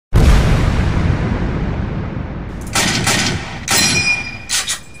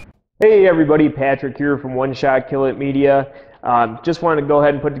Hey everybody, Patrick here from One Shot Kill It Media. Just wanted to go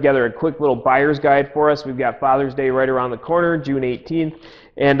ahead and put together a quick little buyer's guide for us. We've got Father's Day right around the corner, June 18th,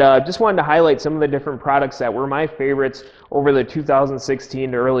 and just wanted to highlight some of the different products that were my favorites over the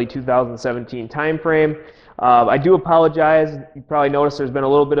 2016 to early 2017 timeframe. I do apologize. You probably noticed there's been a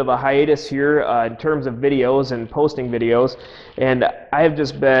little bit of a hiatus here in terms of videos and posting videos, and I have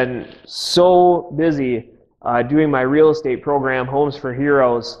just been so busy doing my real estate program, Homes for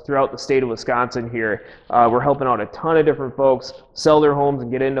Heroes, throughout the state of Wisconsin here. We're helping out a ton of different folks sell their homes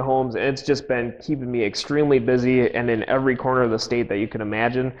and get into homes, and it's just been keeping me extremely busy and in every corner of the state that you can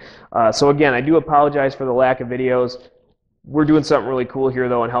imagine. So again, I do apologize for the lack of videos. We're doing something really cool here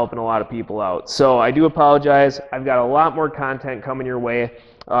though and helping a lot of people out. So I do apologize. I've got a lot more content coming your way.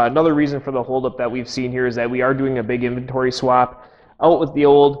 Another reason for the holdup that we've seen here is that we are doing a big inventory swap. Out with the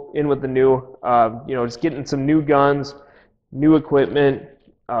old, in with the new, just getting some new guns, new equipment,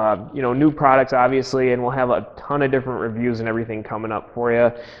 new products obviously, and we'll have a ton of different reviews and everything coming up for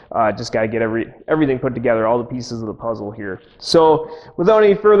you. Just got to get everything put together, all the pieces of the puzzle here. So without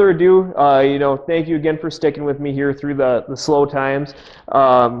any further ado, thank you again for sticking with me here through the slow times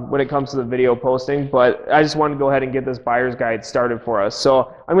when it comes to the video posting, but I just wanted to go ahead and get this buyer's guide started for us.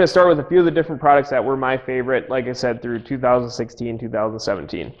 So I'm going to start with a few of the different products that were my favorite, like I said, through 2016,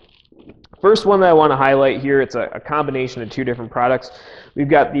 2017. First one that I want to highlight here, it's a combination of two different products. We've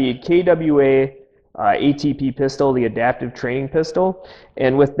got the KWA ATP pistol, the adaptive training pistol,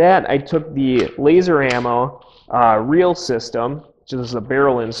 and with that I took the laser ammo reel system, which is a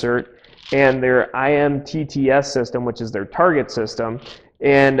barrel insert, and their IMTTS system, which is their target system,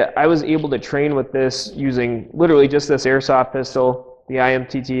 and I was able to train with this using literally just this airsoft pistol, the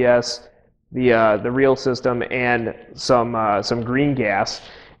IMTTS, the reel system, and some green gas,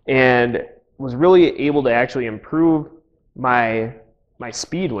 and was really able to actually improve my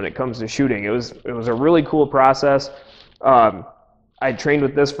speed when it comes to shooting. It was a really cool process. I trained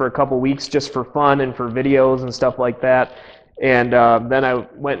with this for a couple weeks just for fun and for videos and stuff like that. And then I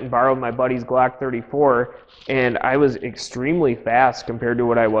went and borrowed my buddy's Glock 34, and I was extremely fast compared to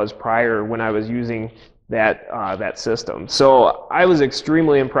what I was prior when I was using that system. So I was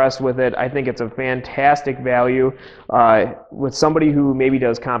extremely impressed with it. I think it's a fantastic value with somebody who maybe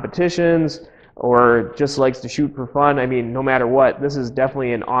does competitions or just likes to shoot for fun. I mean, no matter what, this is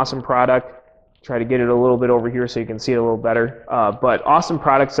definitely an awesome product. Try to get it a little bit over here so you can see it a little better. But awesome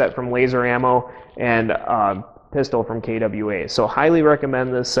product set from Laser Ammo and pistol from KWA. So highly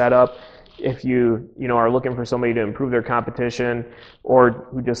recommend this setup if you are looking for somebody to improve their competition or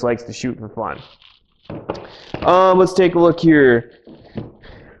who just likes to shoot for fun. Let's take a look here.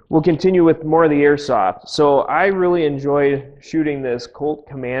 We'll continue with more of the airsoft. So I really enjoyed shooting this Colt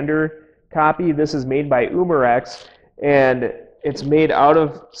Commander copy. This is made by Umarex, and it's made out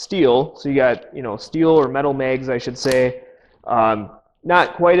of steel. So you got steel or metal mags, I should say.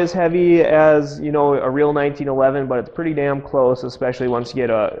 Not quite as heavy as a real 1911, but it's pretty damn close, especially once you get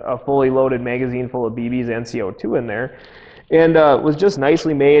a fully loaded magazine full of BBs and CO2 in there. And was just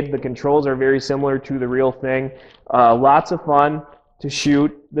nicely made. The controls are very similar to the real thing. Lots of fun to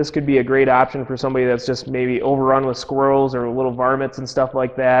shoot. This could be a great option for somebody that's just maybe overrun with squirrels or little varmints and stuff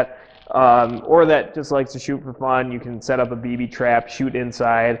like that, or that just likes to shoot for fun. You can set up a BB trap, shoot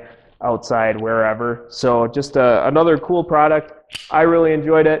inside, outside, wherever. So just another cool product. I really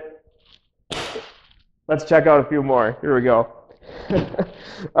enjoyed it. Let's check out a few more. Here we go.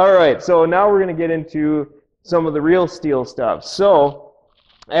 All right, so now we're going to get into some of the real steel stuff. So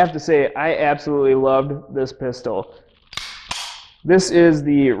I have to say I absolutely loved this pistol. This is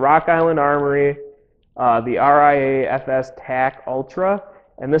the Rock Island Armory, the RIA FS TAC Ultra,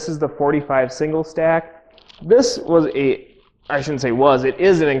 and this is the 45 single stack. This was it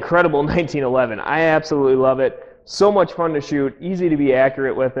is an incredible 1911. I absolutely love it. So much fun to shoot, easy to be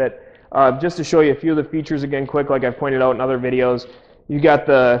accurate with it. Just to show you a few of the features again quick, like I've pointed out in other videos, you got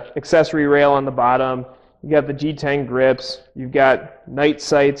the accessory rail on the bottom. You got the G10 grips. You've got night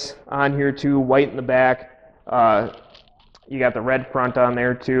sights on here too, white in the back. You got the red front on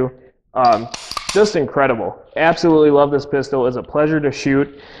there too. Just incredible. Absolutely love this pistol. It's a pleasure to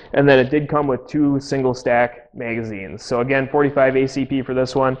shoot. And then it did come with 2 single stack magazines. So again, 45 ACP for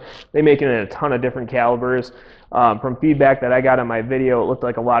this one. They make it in a ton of different calibers. From feedback that I got on my video, it looked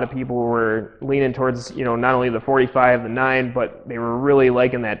like a lot of people were leaning towards, not only the 45, the 9, but they were really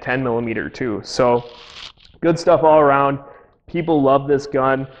liking that 10 millimeter too. So good stuff all around. People love this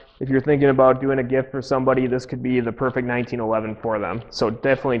gun. If you're thinking about doing a gift for somebody, this could be the perfect 1911 for them. So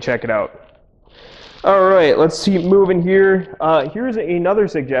definitely check it out. All right, let's keep moving here. Here's another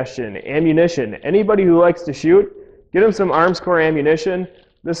suggestion, ammunition. Anybody who likes to shoot, get them some Armscor ammunition.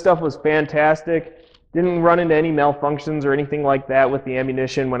 This stuff was fantastic. Didn't run into any malfunctions or anything like that with the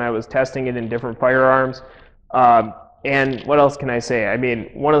ammunition when I was testing it in different firearms. And what else can I say? I mean,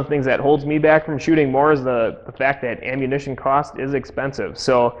 one of the things that holds me back from shooting more is the fact that ammunition cost is expensive.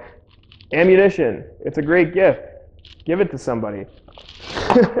 So ammunition, it's a great gift. Give it to somebody.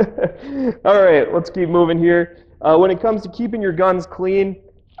 All right, let's keep moving here. When it comes to keeping your guns clean,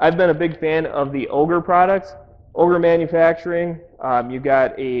 I've been a big fan of the Ogre products. Ogre Manufacturing, you've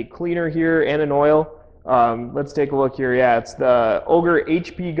got a cleaner here and an oil. Let's take a look here. Yeah, it's the Ogre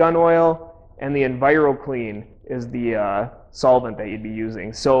HP gun oil, and the EnviroClean is the solvent that you'd be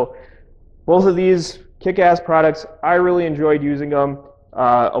using. So both of these kick-ass products, I really enjoyed using them.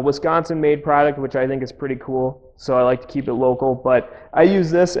 A Wisconsin-made product, which I think is pretty cool, so I like to keep it local. But I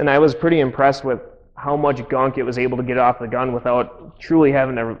use this, and I was pretty impressed with how much gunk it was able to get off the gun without truly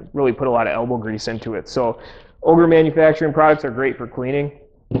having to really put a lot of elbow grease into it. So Ogre Manufacturing products are great for cleaning.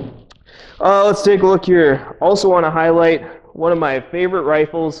 Let's take a look here. Also want to highlight one of my favorite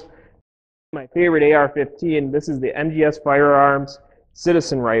rifles, my favorite AR-15. This is the MGS Firearms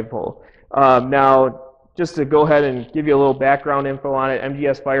Citizen Rifle. Now, just to go ahead and give you a little background info on it,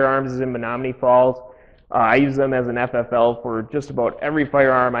 MGS Firearms is in Menominee Falls. I use them as an FFL for just about every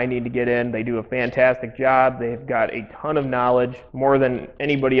firearm I need to get in. They do a fantastic job. They've got a ton of knowledge, more than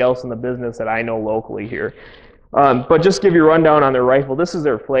anybody else in the business that I know locally here. But just to give you a rundown on their rifle, this is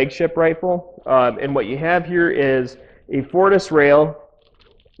their flagship rifle. And what you have here is a Fortis rail,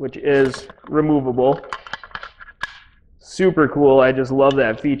 which is removable. Super cool. I just love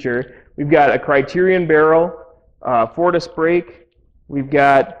that feature. We've got a Criterion barrel, Fortis brake. We've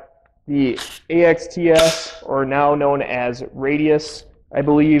got the AXTS, or now known as Radius, I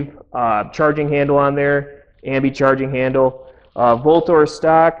believe, charging handle on there, ambi charging handle, Voltor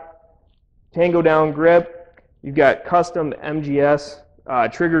stock, Tango down grip. You've got custom MGS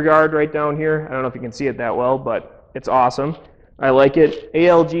trigger guard right down here. I don't know if you can see it that well, but it's awesome. I like it.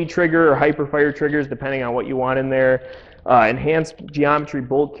 ALG trigger or Hyperfire triggers, depending on what you want in there. Enhanced geometry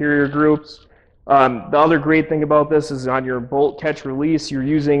bolt carrier groups. The other great thing about this is on your bolt catch release, you're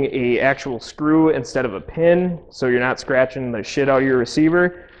using a actual screw instead of a pin, so you're not scratching the shit out of your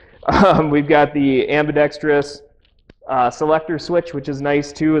receiver. We've got the ambidextrous selector switch, which is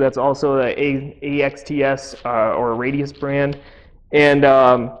nice too. That's also the AXTS or Radius brand. And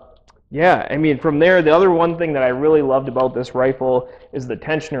yeah, I mean, from there, the other one thing that I really loved about this rifle is the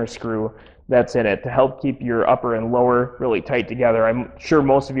tensioner screw that's in it to help keep your upper and lower really tight together. I'm sure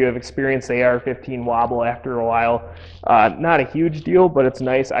most of you have experienced the AR-15 wobble after a while. Not a huge deal, but it's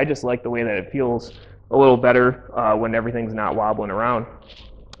nice. I just like the way that it feels a little better when everything's not wobbling around.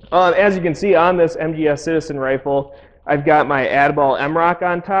 As you can see on this MGS Citizen rifle, I've got my Adaball MROC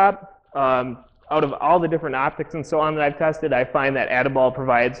on top. Out of all the different optics and so on that I've tested, I find that Adaball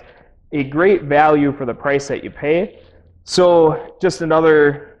provides a great value for the price that you pay. So just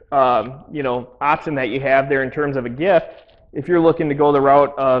another option that you have there in terms of a gift. If you're looking to go the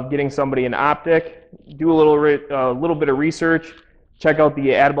route of getting somebody an optic, do a little bit of research. Check out the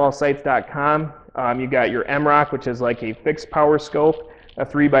AdaballSights.com. You got your MROC, which is like a fixed power scope, a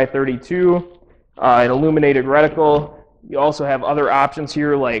 3x32, an illuminated reticle. You also have other options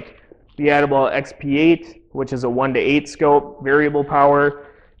here like the Adaball XP8, which is a 1:8 scope, variable power.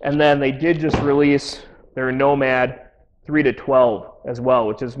 And then they did just release their Nomad 3:12 as well,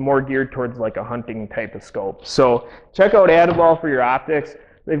 which is more geared towards like a hunting type of scope. So check out Adaball for your optics.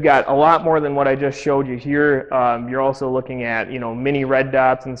 They've got a lot more than what I just showed you here. You're also looking at mini red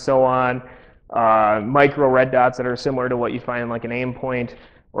dots and so on, micro red dots that are similar to what you find in like an Aimpoint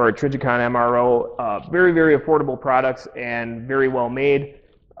or a Trijicon MRO. Very, very affordable products and very well made.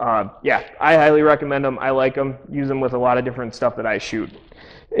 Yeah, I highly recommend them. I like them. Use them with a lot of different stuff that I shoot.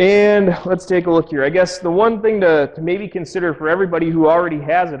 And let's take a look here. I guess the one thing to maybe consider for everybody who already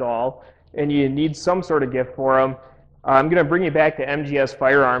has it all and you need some sort of gift for them, I'm going to bring you back to MGS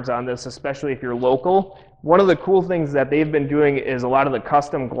Firearms on this, especially if you're local. One of the cool things that they've been doing is a lot of the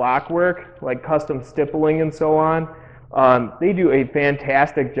custom Glock work, like custom stippling and so on. They do a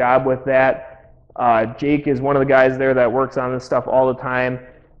fantastic job with that. Jake is one of the guys there that works on this stuff all the time.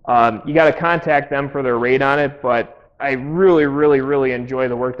 You got to contact them for their rate on it, but I really, really, really enjoy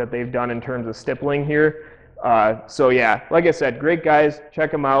the work that they've done in terms of stippling here. So yeah, like I said, great guys.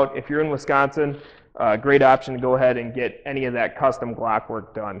 Check them out. If you're in Wisconsin, great option to go ahead and get any of that custom Glock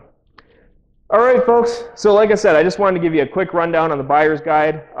work done. All right, folks. So like I said, I just wanted to give you a quick rundown on the buyer's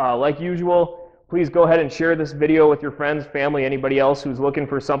guide. Like usual, please go ahead and share this video with your friends, family, anybody else who's looking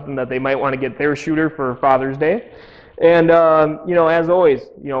for something that they might want to get their shooter for Father's Day. And as always,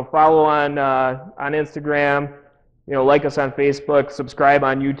 follow on Instagram. like us on Facebook, subscribe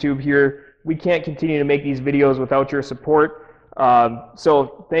on YouTube here. We can't continue to make these videos without your support.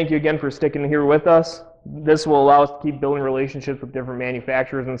 So thank you again for sticking here with us. This will allow us to keep building relationships with different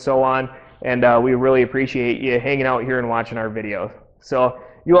manufacturers and so on. And we really appreciate you hanging out here and watching our videos. So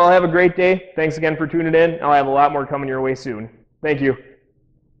you all have a great day. Thanks again for tuning in. I'll have a lot more coming your way soon. Thank you.